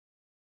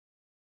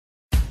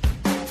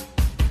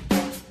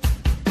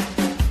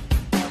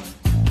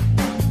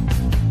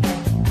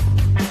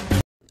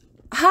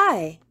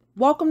Hi,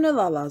 welcome to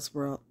Lalas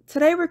World.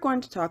 Today we're going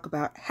to talk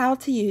about how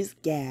to use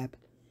Gab.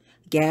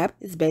 Gab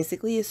is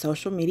basically a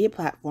social media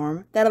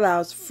platform that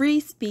allows free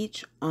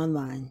speech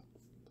online.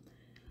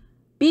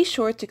 Be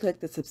sure to click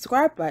the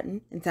subscribe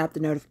button and tap the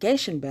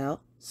notification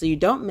bell so you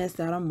don't miss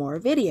out on more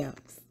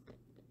videos.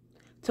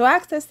 To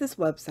access this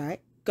website,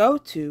 go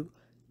to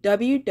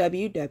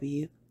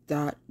www.gab.com.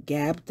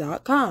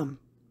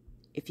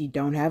 If you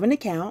don't have an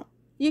account,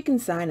 you can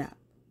sign up.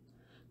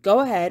 Go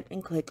ahead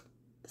and click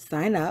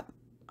Sign Up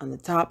on the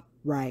top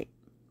right.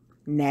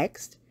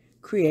 Next,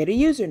 create a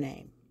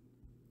username.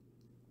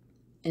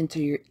 Enter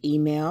your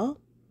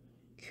email,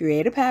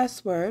 create a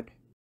password,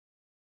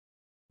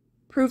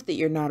 prove that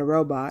you're not a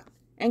robot,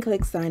 and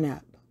click Sign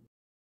Up.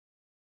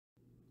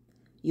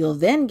 You'll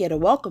then get a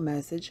welcome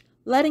message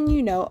letting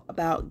you know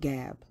about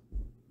Gab.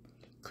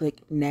 Click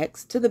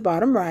Next to the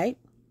bottom right.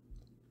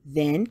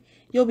 Then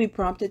you'll be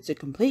prompted to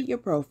complete your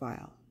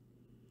profile.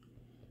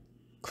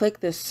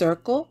 Click the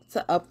circle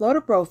to upload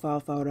a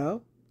profile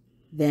photo.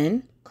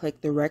 Then click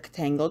the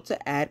rectangle to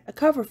add a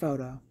cover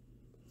photo.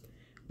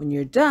 When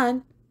you're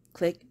done,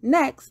 click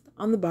Next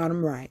on the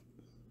bottom right.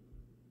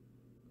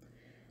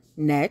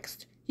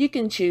 Next, you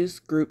can choose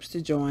groups to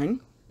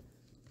join.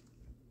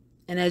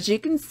 And as you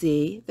can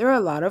see, there are a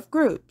lot of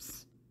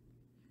groups.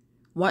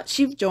 Once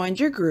you've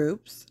joined your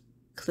groups,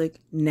 click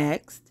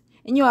Next,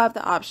 and you'll have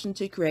the option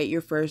to create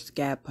your first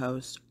Gab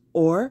post,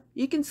 or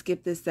you can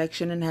skip this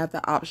section and have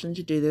the option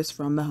to do this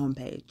from the home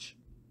page.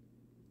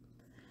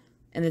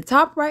 In the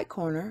top right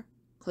corner,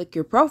 click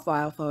your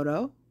profile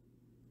photo,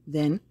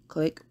 then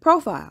click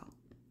Profile.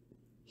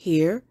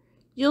 Here,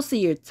 you'll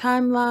see your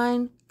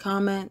timeline,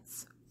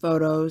 comments,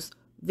 photos,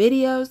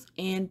 videos,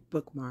 and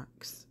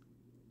bookmarks.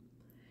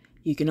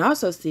 You can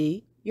also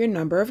see your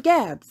number of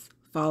Gabs,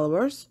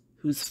 followers,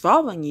 who's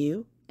following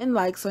you, and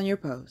likes on your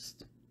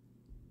post.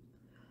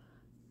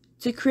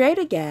 To create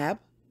a Gab,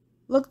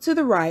 look to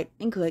the right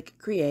and click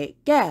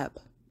Create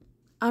Gab.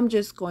 I'm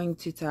just going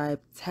to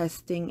type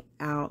Testing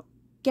Out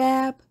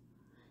Gab,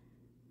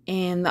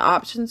 and the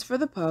options for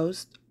the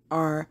post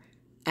are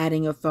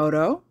adding a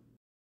photo,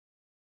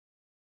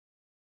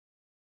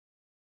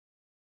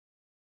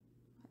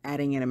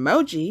 adding an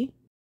emoji,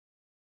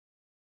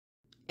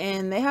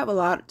 and they have a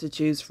lot to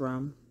choose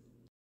from.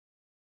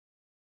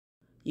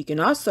 You can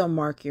also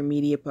mark your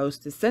media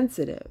post as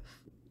sensitive.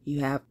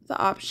 You have the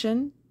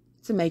option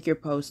to make your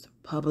post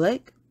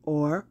public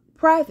or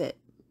private.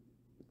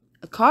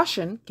 A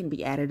caution can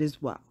be added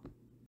as well.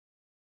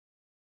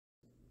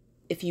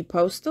 If you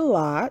post a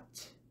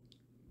lot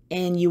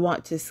and you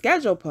want to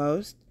schedule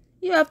posts,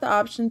 you have the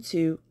option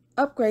to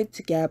upgrade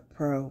to Gab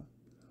Pro.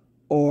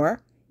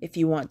 Or if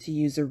you want to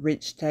use a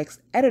rich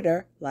text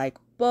editor like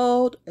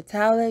bold,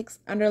 italics,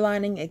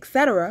 underlining,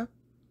 etc.,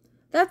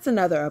 that's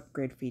another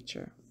upgrade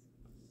feature.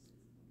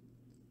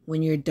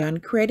 When you're done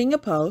creating a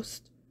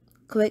post,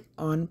 click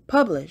on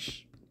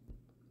Publish.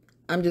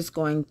 I'm just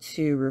going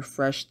to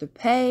refresh the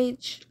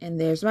page,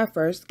 and there's my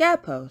first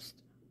Gab post.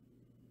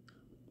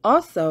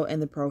 Also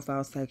in the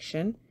profile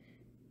section,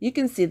 you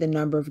can see the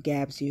number of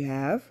Gabs you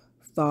have,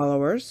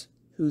 followers,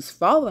 who's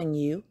following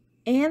you,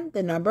 and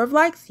the number of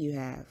likes you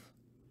have.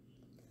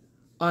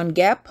 On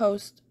Gab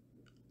Post,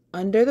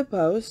 under the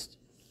post,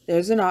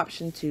 there's an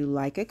option to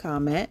like a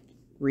comment,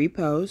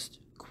 repost,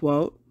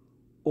 quote,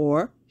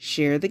 or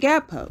share the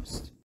Gab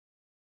post.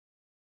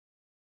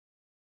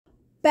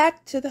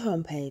 Back to the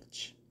home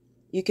page.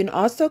 You can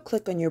also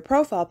click on your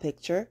profile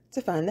picture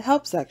to find the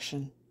help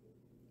section.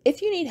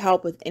 If you need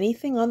help with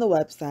anything on the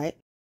website,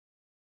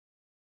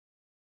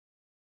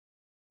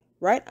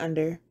 right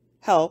under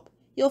Help,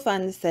 you'll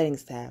find the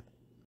Settings tab.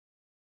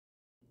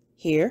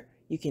 Here,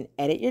 you can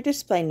edit your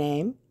display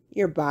name,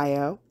 your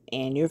bio,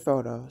 and your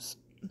photos.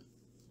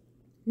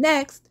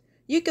 Next,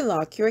 you can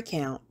lock your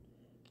account,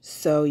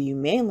 so you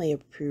mainly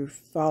approve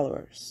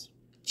followers.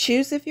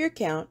 Choose if your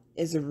account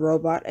is a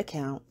robot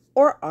account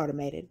or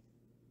automated.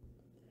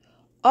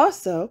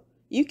 Also,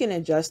 you can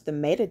adjust the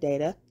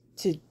metadata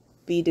to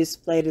be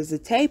displayed as a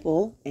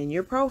table in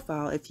your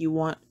profile if you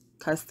want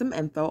custom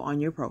info on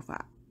your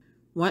profile.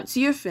 Once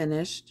you're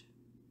finished,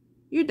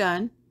 you're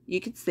done, you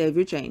can save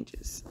your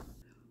changes.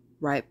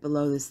 Right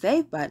below the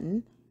Save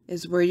button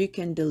is where you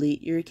can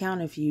delete your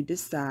account if you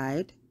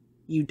decide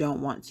you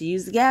don't want to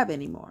use Gab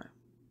anymore.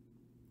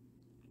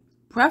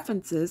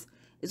 Preferences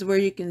is where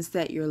you can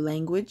set your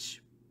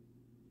language,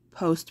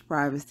 post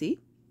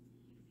privacy.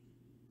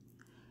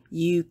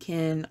 You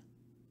can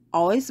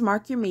always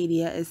mark your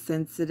media as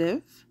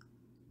sensitive,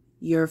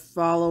 your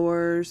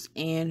followers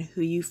and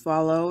who you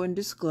follow and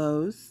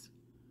disclose,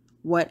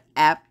 what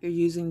app you're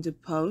using to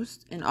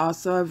post, and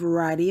also a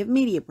variety of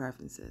media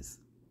preferences.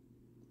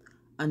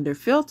 Under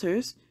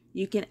Filters,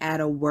 you can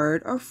add a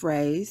word or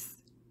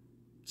phrase,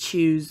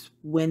 choose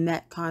when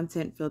that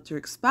content filter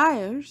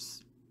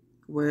expires,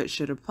 where it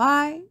should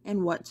apply,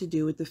 and what to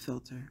do with the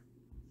filter.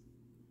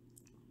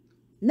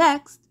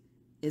 Next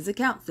is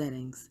account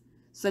settings,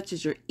 such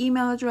as your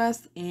email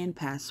address and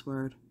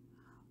password.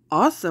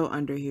 Also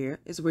under here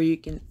is where you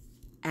can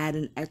add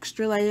an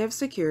extra layer of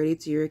security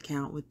to your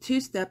account with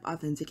two-step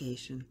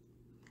authentication.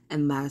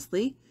 And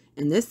lastly,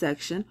 in this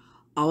section,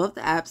 all of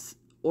the apps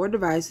or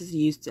devices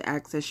used to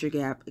access your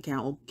Gab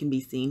account can be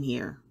seen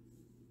here.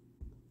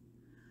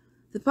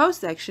 The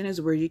post section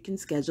is where you can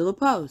schedule a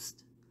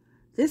post.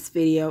 This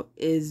video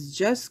is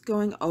just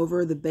going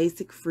over the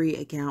basic free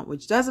account,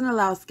 which doesn't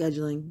allow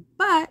scheduling,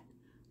 but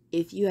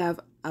if you have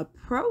a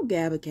Pro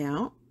Gab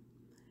account,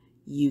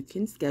 you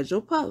can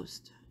schedule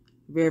posts.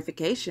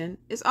 Verification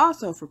is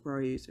also for Pro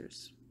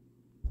users.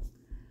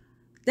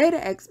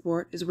 Data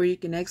export is where you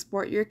can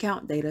export your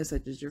account data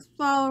such as your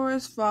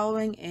followers,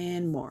 following,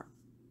 and more.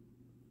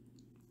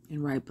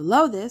 And right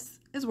below this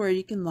is where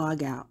you can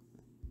log out.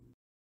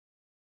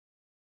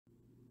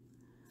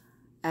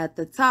 At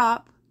the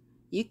top,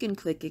 you can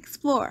click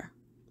Explore.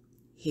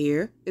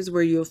 Here is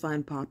where you'll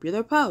find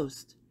popular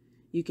posts.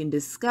 You can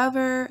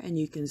discover and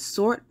you can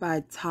sort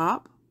by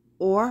top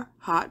or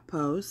hot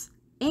posts,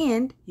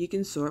 and you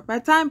can sort by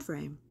time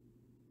frame.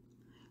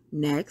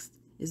 Next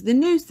is the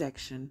news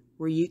section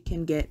where you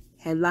can get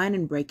headline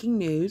and breaking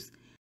news,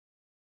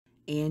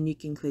 and you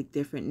can click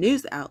different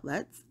news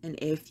outlets, and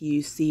if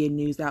you see a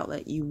news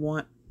outlet you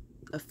want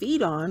a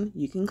feed on,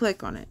 you can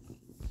click on it.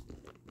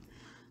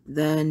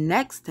 The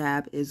next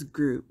tab is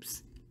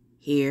groups.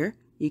 Here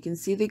you can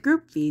see the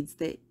group feeds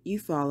that you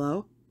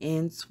follow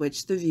and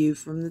switch the view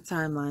from the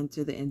timeline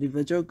to the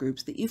individual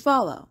groups that you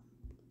follow.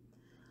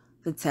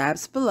 The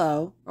tabs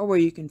below are where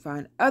you can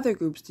find other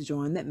groups to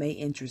join that may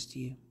interest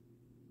you.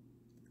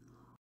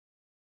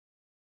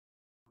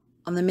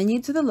 On the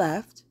menu to the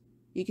left,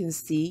 you can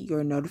see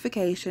your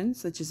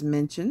notifications such as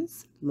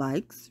mentions,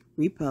 likes,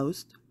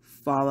 reposts,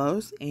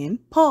 follows,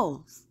 and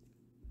polls.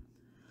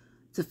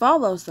 To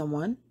follow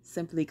someone,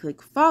 simply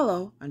click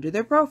follow under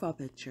their profile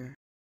picture.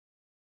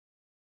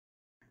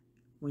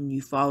 When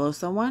you follow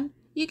someone,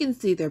 you can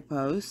see their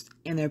post,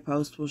 and their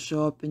post will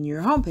show up in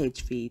your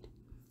homepage feed.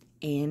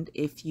 And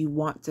if you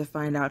want to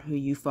find out who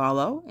you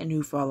follow and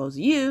who follows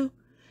you,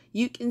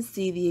 you can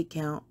see the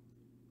account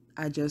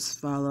I just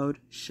followed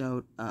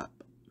showed up.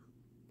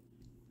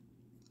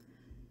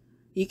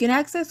 You can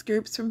access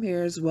groups from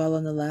here as well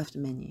on the left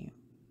menu.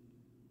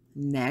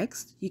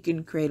 Next, you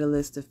can create a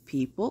list of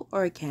people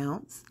or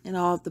accounts, and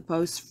all of the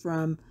posts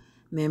from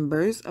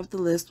members of the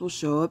list will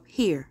show up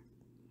here.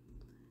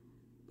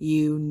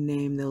 You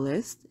name the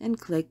list and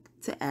click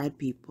to add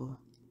people.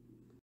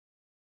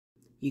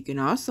 You can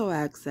also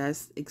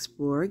access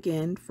Explore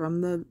again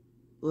from the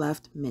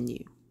left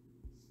menu.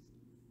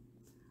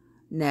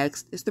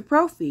 Next is the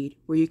Pro feed,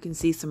 where you can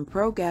see some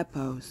Pro Gab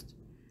posts.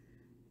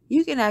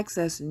 You can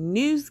access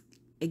news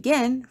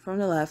again from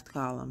the left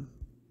column.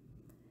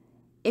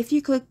 If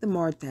you click the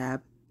More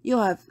tab,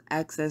 you'll have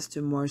access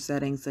to more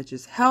settings such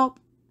as help,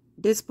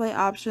 display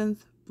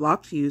options,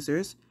 blocked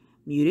users,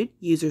 muted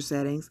user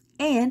settings,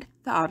 and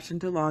the option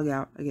to log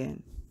out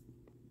again.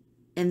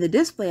 In the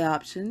display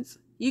options,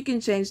 you can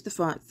change the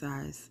font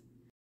size.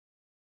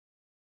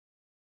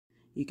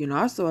 You can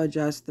also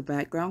adjust the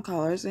background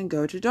colors and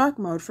go to dark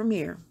mode from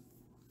here.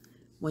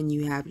 When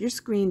you have your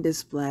screen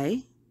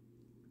display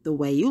the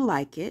way you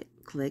like it,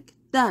 click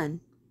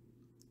Done.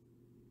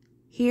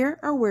 Here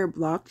are where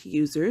blocked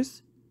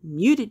users,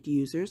 muted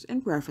users,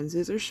 and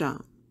preferences are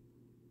shown.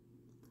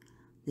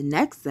 The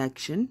next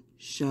section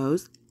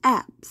shows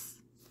apps.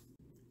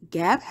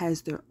 Gab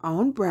has their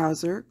own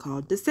browser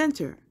called the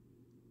Censor.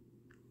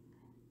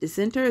 The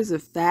Censor is a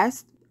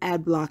fast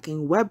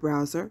ad-blocking web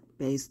browser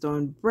based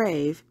on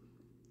Brave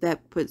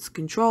that puts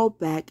control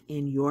back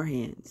in your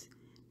hands.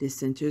 The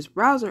Censor's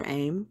browser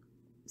aim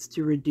is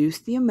to reduce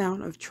the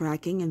amount of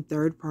tracking and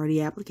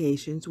third-party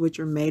applications which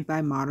are made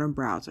by modern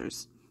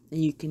browsers.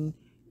 And you can,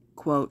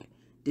 quote,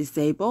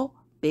 disable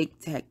big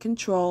tech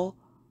control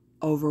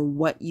over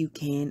what you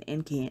can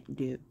and can't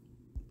do.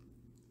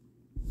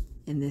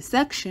 In this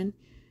section,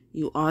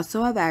 you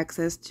also have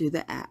access to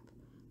the app.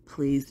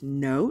 Please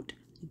note,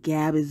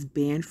 Gab is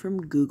banned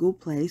from Google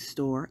Play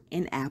Store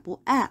and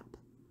Apple App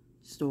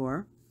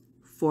Store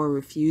for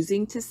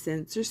refusing to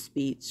censor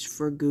speech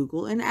for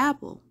Google and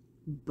Apple.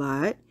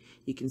 But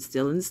you can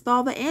still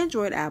install the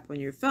Android app on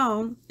your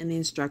phone, and the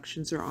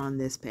instructions are on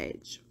this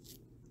page.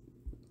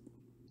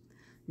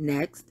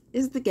 Next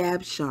is the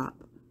Gab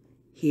shop.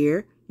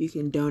 Here you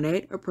can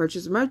donate or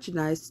purchase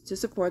merchandise to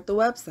support the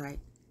website,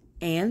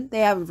 and they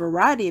have a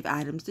variety of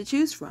items to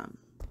choose from.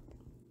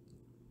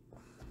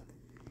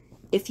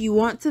 If you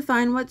want to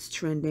find what's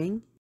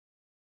trending,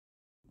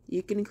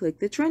 you can click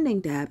the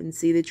Trending tab and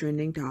see the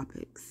trending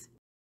topics.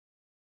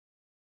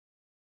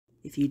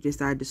 If you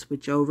decide to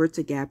switch over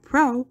to Gab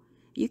Pro,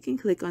 you can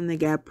click on the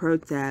Gab Pro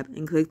tab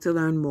and click to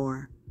learn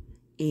more,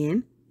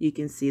 and you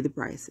can see the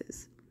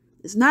prices.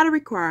 It's not a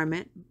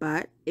requirement,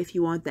 but if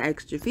you want the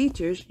extra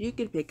features, you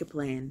can pick a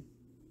plan.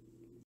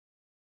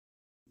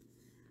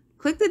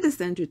 Click the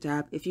Censor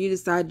tab if you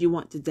decide you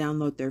want to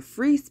download their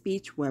free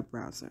speech web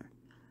browser.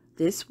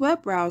 This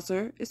web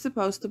browser is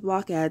supposed to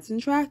block ads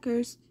and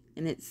trackers,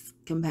 and it's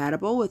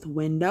compatible with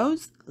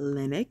Windows,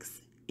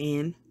 Linux,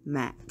 and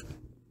Mac.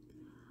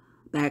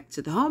 Back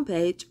to the home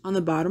page, on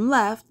the bottom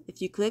left,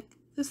 if you click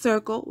the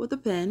circle with a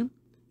pen,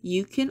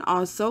 you can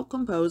also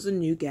compose a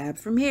new Gab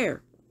from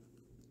here.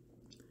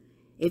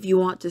 If you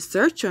want to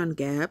search on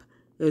Gab,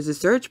 there's a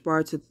search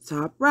bar to the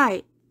top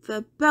right,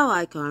 the bell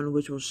icon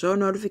which will show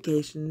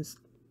notifications,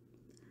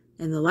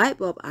 and the light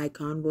bulb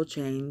icon will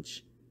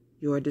change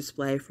your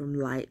display from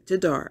light to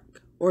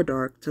dark or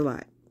dark to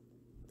light.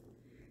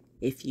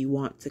 If you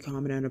want to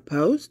comment on a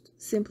post,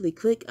 simply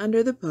click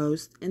under the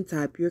post and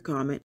type your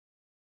comment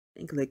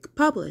and click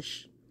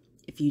Publish.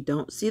 If you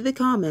don't see the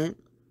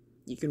comment,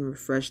 you can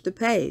refresh the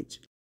page.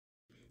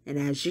 And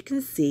as you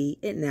can see,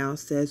 it now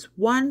says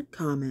 1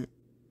 comment.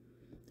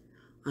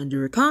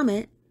 Under a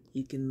comment,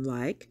 you can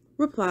like,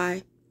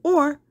 reply,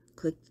 or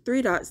click the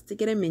 3 dots to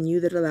get a menu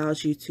that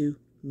allows you to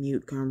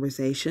mute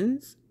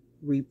conversations,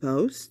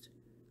 repost,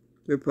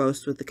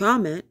 repost with a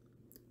comment,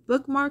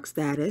 bookmark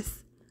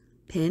status,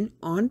 pin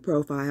on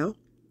profile,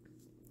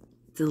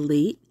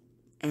 delete,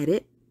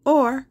 edit,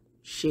 or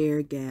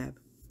share Gab.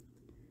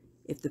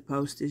 If the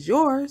post is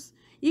yours,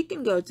 you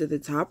can go to the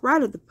top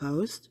right of the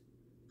post,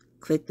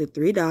 click the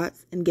 3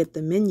 dots, and get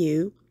the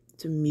menu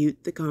to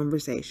mute the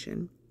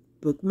conversation,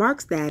 bookmark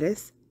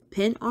status,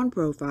 pin on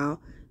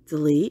profile,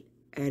 delete,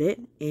 edit,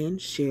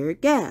 and share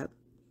Gab.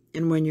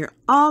 And when you're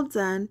all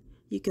done,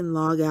 you can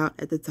log out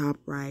at the top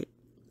right.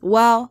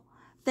 Well,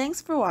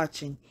 thanks for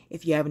watching.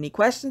 If you have any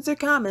questions or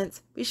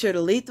comments, be sure to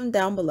leave them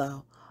down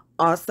below.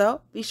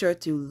 Also, be sure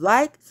to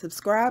like,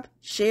 subscribe,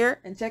 share,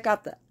 and check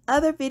out the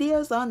other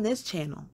videos on this channel.